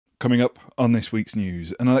Coming up on this week's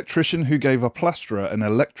news, an electrician who gave a plasterer an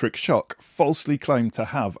electric shock falsely claimed to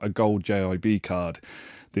have a Gold JIB card.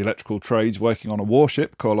 The electrical trades working on a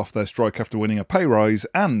warship call off their strike after winning a pay rise,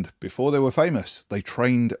 and before they were famous, they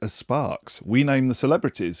trained as sparks. We name the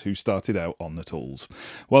celebrities who started out on the tools.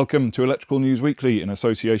 Welcome to Electrical News Weekly in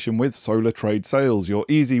association with Solar Trade Sales, your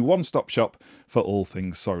easy one-stop shop for all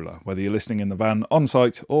things solar. Whether you're listening in the van, on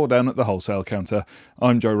site, or down at the wholesale counter,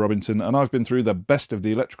 I'm Joe Robinson, and I've been through the best of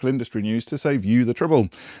the electrical industry news to save you the trouble.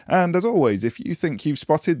 And as always, if you think you've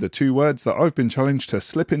spotted the two words that I've been challenged to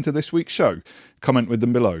slip into this week's show, comment with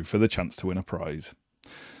them below for the chance to win a prize.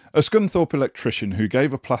 A Scunthorpe electrician who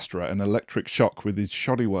gave a plasterer an electric shock with his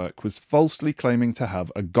shoddy work was falsely claiming to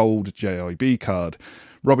have a Gold JIB card.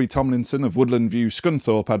 Robbie Tomlinson of Woodland View,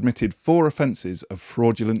 Scunthorpe, admitted 4 offences of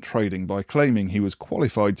fraudulent trading by claiming he was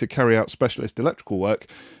qualified to carry out specialist electrical work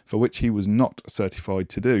for which he was not certified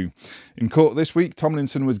to do. In court this week,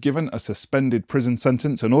 Tomlinson was given a suspended prison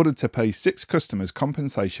sentence and ordered to pay 6 customers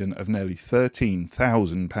compensation of nearly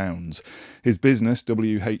 £13,000. His business,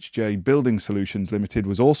 WHJ Building Solutions Limited,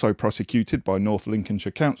 was also prosecuted by North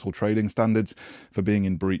Lincolnshire Council Trading Standards for being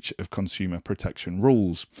in breach of consumer protection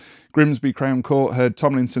rules. Grimsby Crown Court heard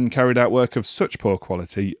Tomlinson carried out work of such poor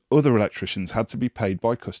quality, other electricians had to be paid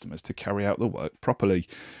by customers to carry out the work properly.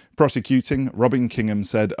 Prosecuting, Robin Kingham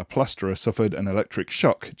said a plasterer suffered an electric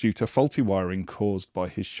shock due to faulty wiring caused by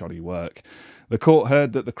his shoddy work. The court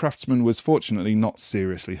heard that the craftsman was fortunately not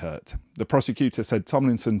seriously hurt. The prosecutor said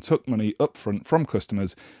Tomlinson took money upfront from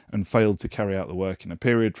customers and failed to carry out the work in a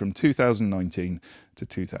period from 2019 to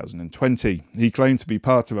 2020. He claimed to be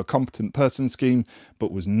part of a competent person scheme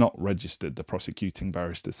but was not registered, the prosecuting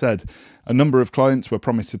barrister said. A number of clients were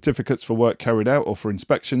promised certificates for work carried out or for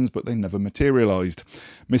inspections, but they never materialised.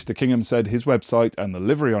 Mr. Kingham said his website and the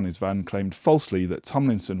livery on his van claimed falsely that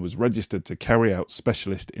Tomlinson was registered to carry out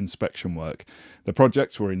specialist inspection work. The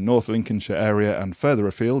projects were in North Lincolnshire area and further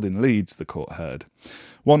afield in Leeds, the court heard.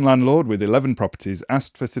 One landlord with 11 properties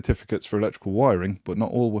asked for certificates for electrical wiring, but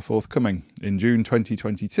not all were forthcoming. In June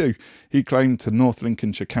 2022, he claimed to North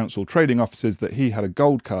Lincolnshire Council trading officers that he had a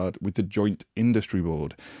gold card with the Joint Industry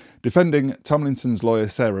Board. Defending, Tomlinson's lawyer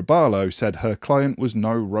Sarah Barlow said her client was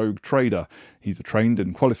no rogue trader. He's a trained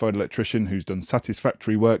and qualified electrician who's done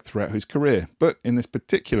satisfactory work throughout his career, but in this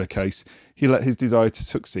particular case, he let his desire to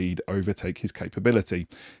succeed overtake his capability.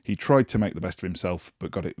 He tried to make the best of himself,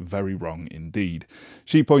 but got it very wrong indeed.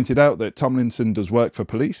 She pointed out that Tomlinson does work for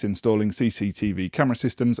police, installing CCTV camera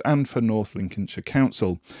systems, and for North Lincolnshire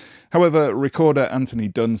Council. However, recorder Anthony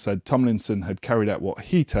Dunn said Tomlinson had carried out what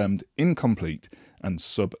he termed incomplete and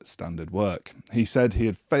substandard work. He said he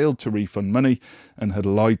had failed to refund money and had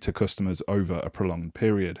lied to customers over a prolonged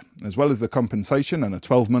period. As well as the compensation and a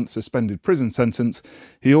 12-month suspended prison sentence,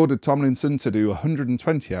 he ordered Tomlinson to do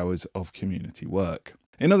 120 hours of community work.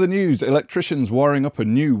 In other news, electricians wiring up a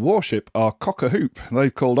new warship are cock-a-hoop.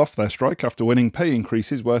 They've called off their strike after winning pay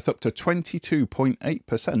increases worth up to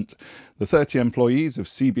 22.8%. The 30 employees of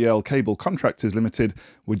CBL Cable Contractors Limited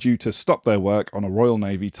were due to stop their work on a Royal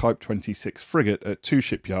Navy Type 26 frigate at 2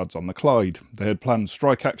 shipyards on the Clyde. They had planned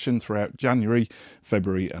strike action throughout January,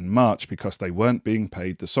 February and March because they weren't being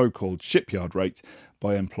paid the so-called shipyard rate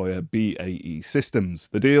by employer BAE Systems.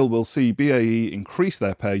 The deal will see BAE increase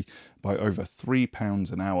their pay by over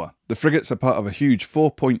 £3 an hour. The frigates are part of a huge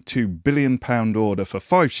 £4.2 billion order for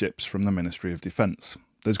 5 ships from the Ministry of Defence.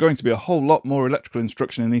 There's going to be a whole lot more electrical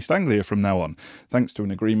instruction in East Anglia from now on, thanks to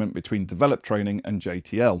an agreement between Develop Training and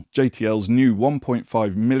JTL. JTL's new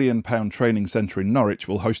 £1.5 million training centre in Norwich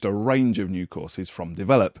will host a range of new courses from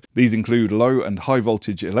Develop. These include low and high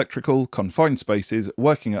voltage electrical, confined spaces,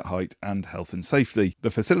 working at height and health and safety.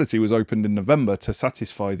 The facility was opened in November to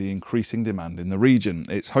satisfy the increasing demand in the region.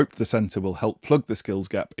 It's hoped the centre will help plug the skills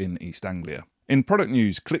gap in East Anglia. In product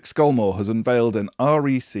news, Scolmore has unveiled an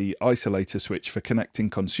REC isolator switch for connecting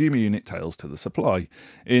consumer unit tails to the supply.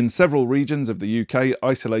 In several regions of the UK,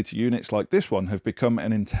 isolator units like this one have become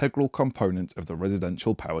an integral component of the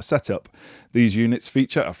residential power setup. These units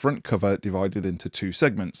feature a front cover divided into 2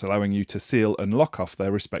 segments, allowing you to seal and lock off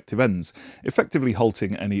their respective ends, effectively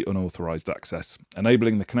halting any unauthorised access.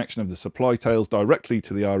 Enabling the connection of the supply tails directly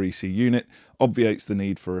to the REC unit obviates the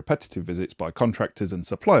need for repetitive visits by contractors and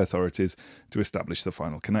supply authorities to establish the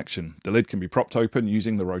final connection. The lid can be propped open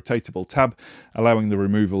using the rotatable tab, allowing the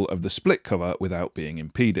removal of the split cover without being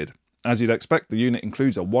impeded. As you'd expect, the unit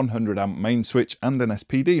includes a 100 amp main switch and an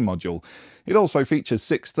SPD module. It also features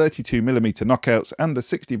 6 32mm knockouts and a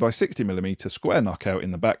 60x60mm square knockout in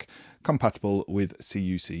the back, compatible with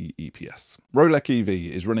CUC EPS. Rolec EV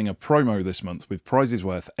is running a promo this month with prizes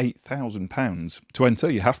worth £8,000. To enter,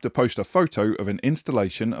 you have to post a photo of an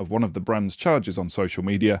installation of one of the brand's chargers on social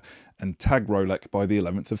media and tag Rolec by the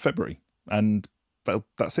 11th of February. And well,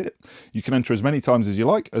 that's it. You can enter as many times as you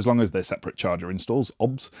like, as long as they're separate charger installs,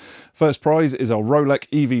 obs. First prize is a Rolec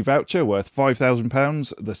EV voucher worth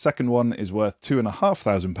 £5,000, the second one is worth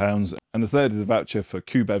 £2,500, and the third is a voucher for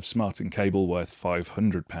QBEV Smart & Cable worth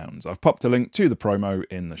 £500. I've popped a link to the promo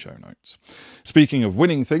in the show notes. Speaking of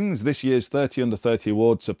winning things, this year's 30 Under 30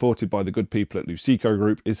 award, supported by the good people at Luceco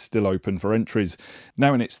Group, is still open for entries.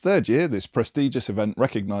 Now in its third year, this prestigious event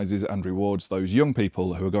recognises and rewards those young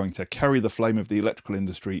people who are going to carry the flame of the electrical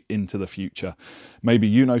industry into the future. Maybe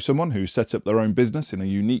you know someone who set up their own business in a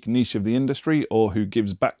unique niche of the industry, or who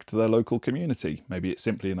gives back to their local community. Maybe it's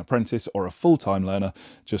simply an apprentice or a full-time learner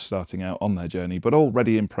just starting out on their journey, but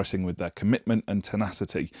already impressing with their commitment and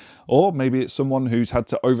tenacity. Or maybe it's someone who's had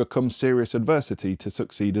to overcome serious adversity to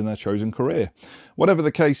succeed in their chosen career. Whatever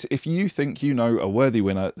the case, if you think you know a worthy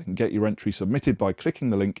winner, then get your entry submitted by clicking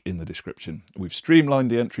the link in the description. We've streamlined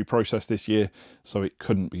the entry process this year, so it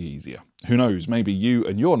couldn't be easier. Who knows, maybe you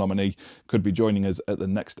and your nominee could be joining us at the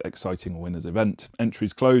next exciting winners event.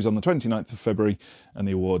 Entries close on the 29th of February and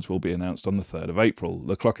the awards will be announced on the 3rd of April.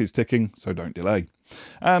 The clock is ticking, so don't delay.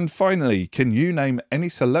 And finally, can you name any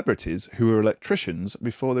celebrities who were electricians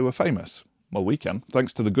before they were famous? Well, we can,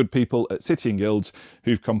 thanks to the good people at City & Guilds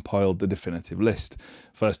who've compiled the definitive list.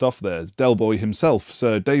 First off, there's Del Boy himself,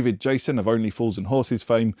 Sir David Jason of Only Fools and Horses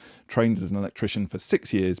fame, trained as an electrician for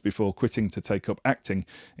 6 years before quitting to take up acting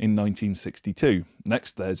in 1962.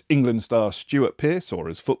 Next, there's England star Stuart Pearce, or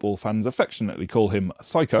as football fans affectionately call him,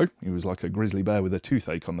 Psycho. He was like a grizzly bear with a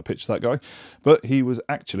toothache on the pitch, that guy. But he was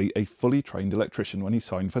actually a fully trained electrician when he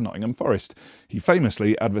signed for Nottingham Forest. He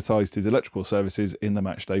famously advertised his electrical services in the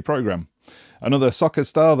matchday programme. Another soccer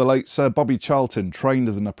star, the late Sir Bobby Charlton, trained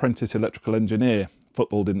as an apprentice electrical engineer.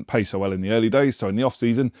 Football didn't pay so well in the early days, so in the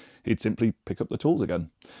off-season, he'd simply pick up the tools again.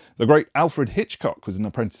 The great Alfred Hitchcock was an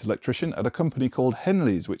apprentice electrician at a company called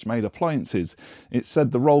Henley's, which made appliances. It's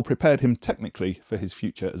said the role prepared him technically for his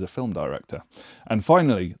future as a film director. And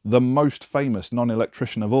finally, the most famous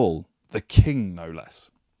non-electrician of all, the King, no less.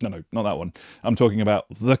 No, not that one. I'm talking about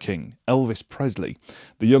the King, Elvis Presley.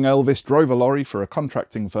 The young Elvis drove a lorry for a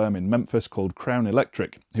contracting firm in Memphis called Crown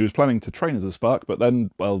Electric. He was planning to train as a spark, but then,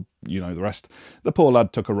 well, you know the rest. The poor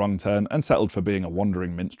lad took a wrong turn and settled for being a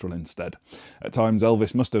wandering minstrel instead. At times,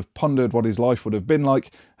 Elvis must have pondered what his life would have been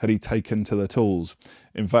like had he taken to the tools.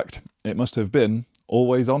 In fact, it must have been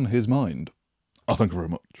always on his mind. Oh, thank you very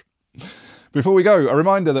much. Before we go, a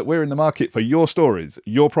reminder that we're in the market for your stories,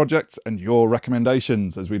 your projects and your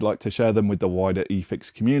recommendations, as we'd like to share them with the wider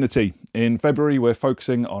eFIXX community. In February, we're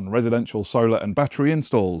focusing on residential solar and battery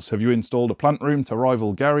installs. Have you installed a plant room to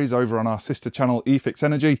rival Gary's over on our sister channel eFIXX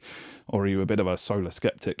Energy? Or are you a bit of a solar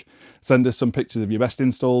skeptic? Send us some pictures of your best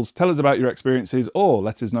installs, tell us about your experiences, or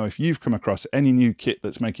let us know if you've come across any new kit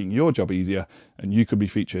that's making your job easier and you could be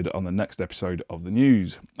featured on the next episode of the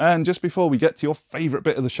news. And just before we get to your favourite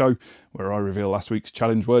bit of the show, where I reveal last week's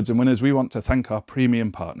challenge words and winners, we want to thank our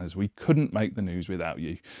premium partners. We couldn't make the news without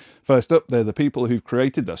you. First up, they're the people who've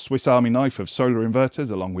created the Swiss Army knife of solar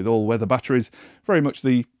inverters along with all-weather batteries, very much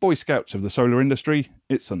the Boy Scouts of the solar industry.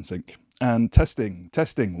 It's Sunsync. And testing,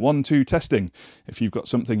 1-2 testing. If you've got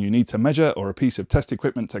something you need to measure or a piece of test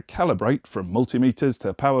equipment to calibrate, from multimeters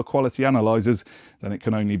to power quality analyzers, then it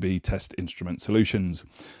can only be Test Instrument Solutions.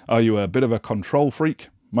 Are you a bit of a control freak?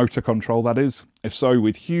 Motor control, that is. If so,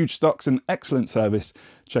 with huge stocks and excellent service,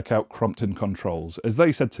 check out Crompton Controls. As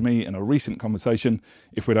they said to me in a recent conversation,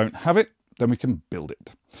 if we don't have it, then we can build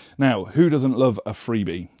it. Now, who doesn't love a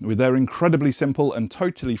freebie? With their incredibly simple and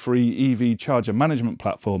totally free EV charger management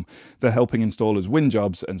platform, they're helping installers win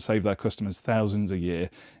jobs and save their customers thousands a year.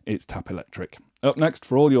 It's Tap Electric. Up next,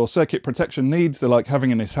 for all your circuit protection needs, they're like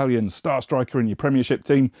having an Italian star striker in your Premiership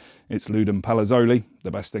team. It's Ludum Palazzoli, the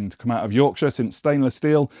best thing to come out of Yorkshire since stainless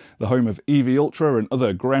steel, the home of EV Ultra and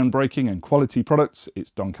other groundbreaking and quality products. It's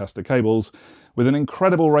Doncaster Cables. With an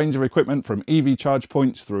incredible range of equipment from EV charge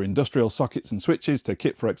points through industrial sockets and switches to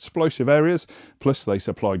kit for explosive areas, plus they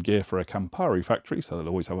supplied gear for a Campari factory, so they'll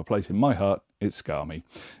always have a place in my heart. It's Scarmy.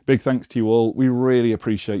 Big thanks to you all. We really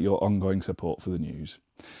appreciate your ongoing support for the news.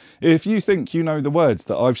 If you think you know the words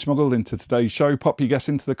that I've smuggled into today's show, pop your guess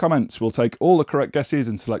into the comments. We'll take all the correct guesses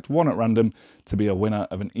and select one at random to be a winner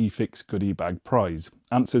of an eFIXX goodie bag prize.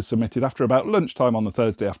 Answers submitted after about lunchtime on the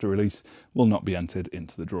Thursday after release will not be entered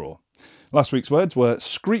into the draw. Last week's words were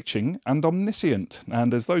screeching and omniscient,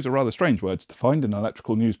 and as those are rather strange words to find in an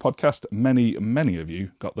electrical news podcast, many of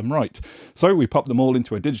you got them right. So we popped them all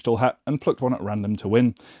into a digital hat and plucked one at random to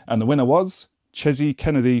win, and the winner was Chesy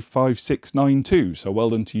Kennedy 5692. So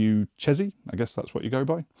well done to you, Chesy. I guess that's what you go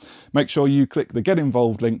by. Make sure you click the Get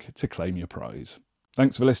Involved link to claim your prize.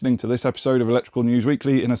 Thanks for listening to this episode of Electrical News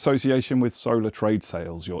Weekly in association with Solar Trade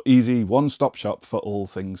Sales, your easy one-stop shop for all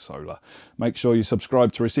things solar. Make sure you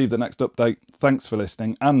subscribe to receive the next update. Thanks for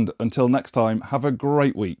listening, and until next time, have a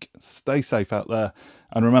great week. Stay safe out there,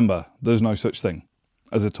 and remember, there's no such thing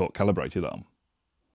as a torque calibrated arm.